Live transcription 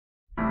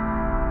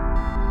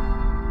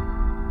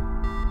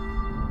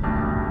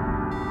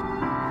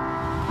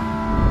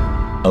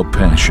A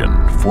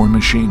passion for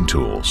machine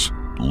tools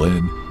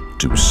led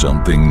to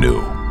something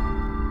new.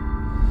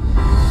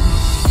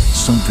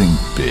 Something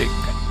big.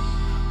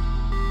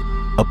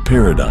 A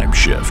paradigm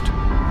shift.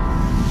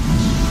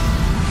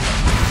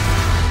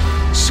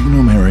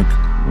 Sinumerik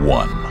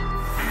One.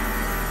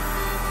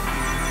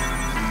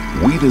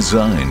 We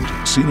designed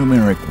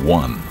Sinumerik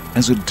One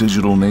as a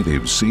digital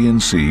native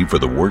CNC for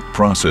the work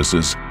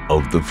processes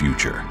of the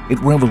future. It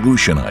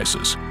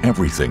revolutionizes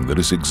everything that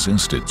has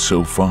existed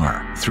so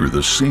far through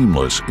the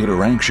seamless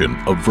interaction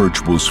of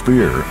virtual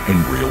sphere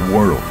and real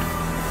world.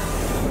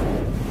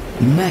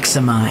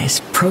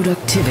 Maximize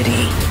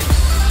productivity.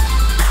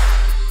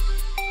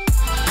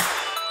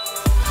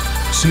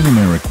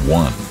 Sinumerik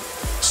One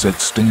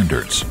sets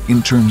standards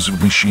in terms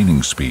of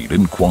machining speed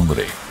and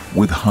quality.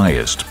 With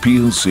highest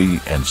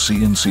PLC and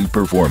CNC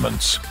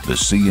performance, the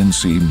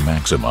CNC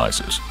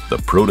maximizes the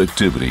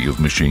productivity of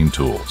machine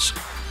tools.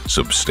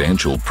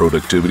 Substantial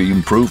productivity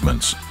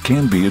improvements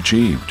can be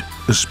achieved,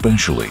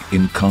 especially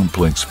in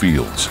complex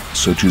fields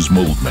such as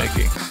mold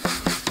making.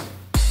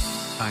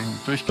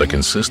 The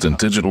consistent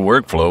digital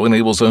workflow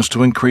enables us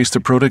to increase the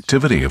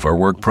productivity of our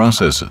work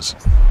processes.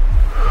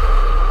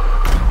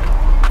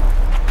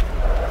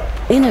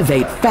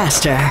 Innovate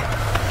faster.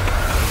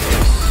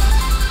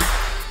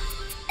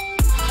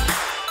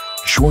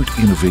 Short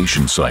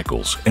innovation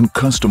cycles and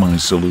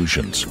customized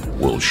solutions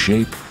will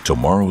shape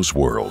tomorrow's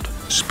world.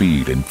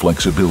 Speed and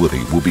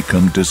flexibility will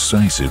become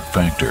decisive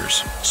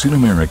factors.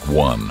 Sinumerik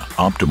One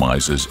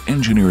optimizes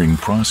engineering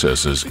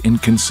processes in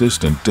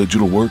consistent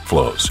digital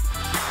workflows,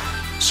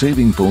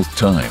 saving both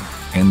time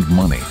and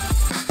money.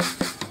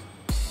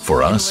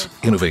 For us,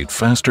 innovate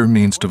faster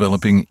means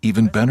developing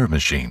even better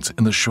machines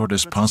in the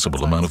shortest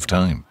possible amount of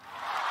time.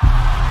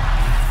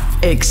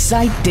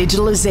 Excite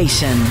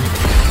digitalization.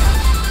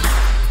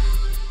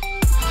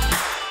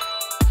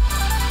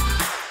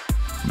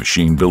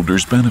 Machine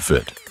builders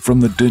benefit from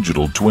the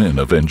digital twin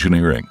of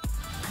engineering.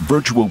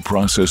 Virtual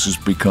processes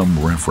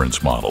become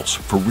reference models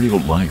for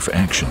real-life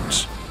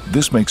actions.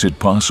 This makes it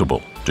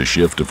possible to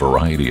shift a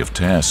variety of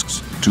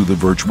tasks to the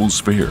virtual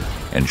sphere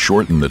and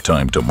shorten the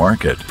time to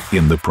market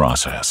in the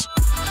process.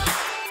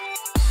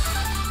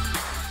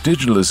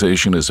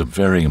 Digitalization is a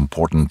very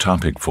important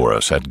topic for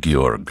us at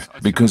Georg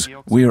because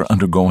we are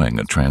undergoing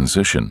a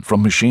transition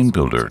from machine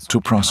builder to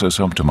process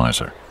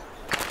optimizer.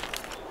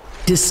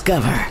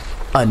 Discover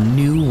a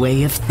new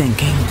way of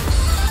thinking.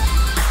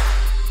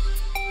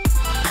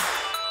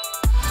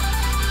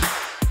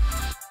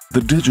 The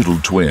digital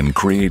twin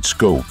creates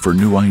scope for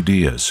new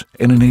ideas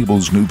and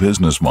enables new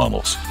business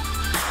models.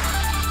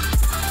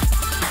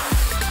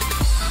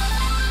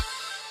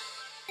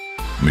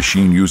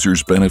 Machine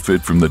users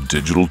benefit from the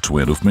digital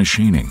twin of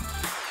machining.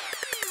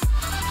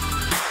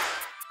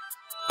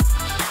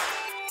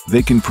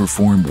 They can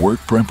perform work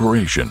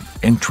preparation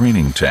and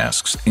training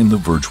tasks in the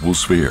virtual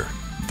sphere.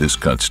 This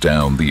cuts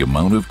down the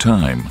amount of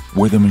time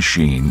where the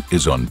machine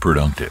is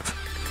unproductive.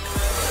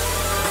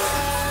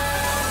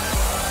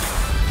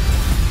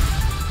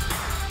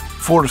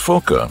 For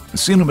FOCA,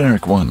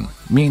 Sinumerik One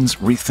means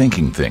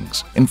rethinking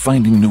things and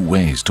finding new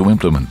ways to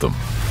implement them.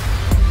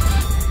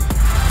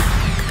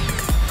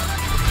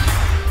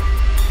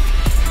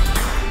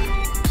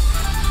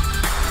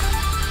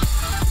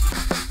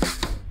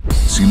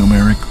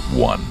 Sinumerik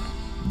One.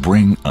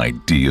 Bring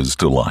ideas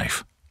to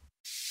life.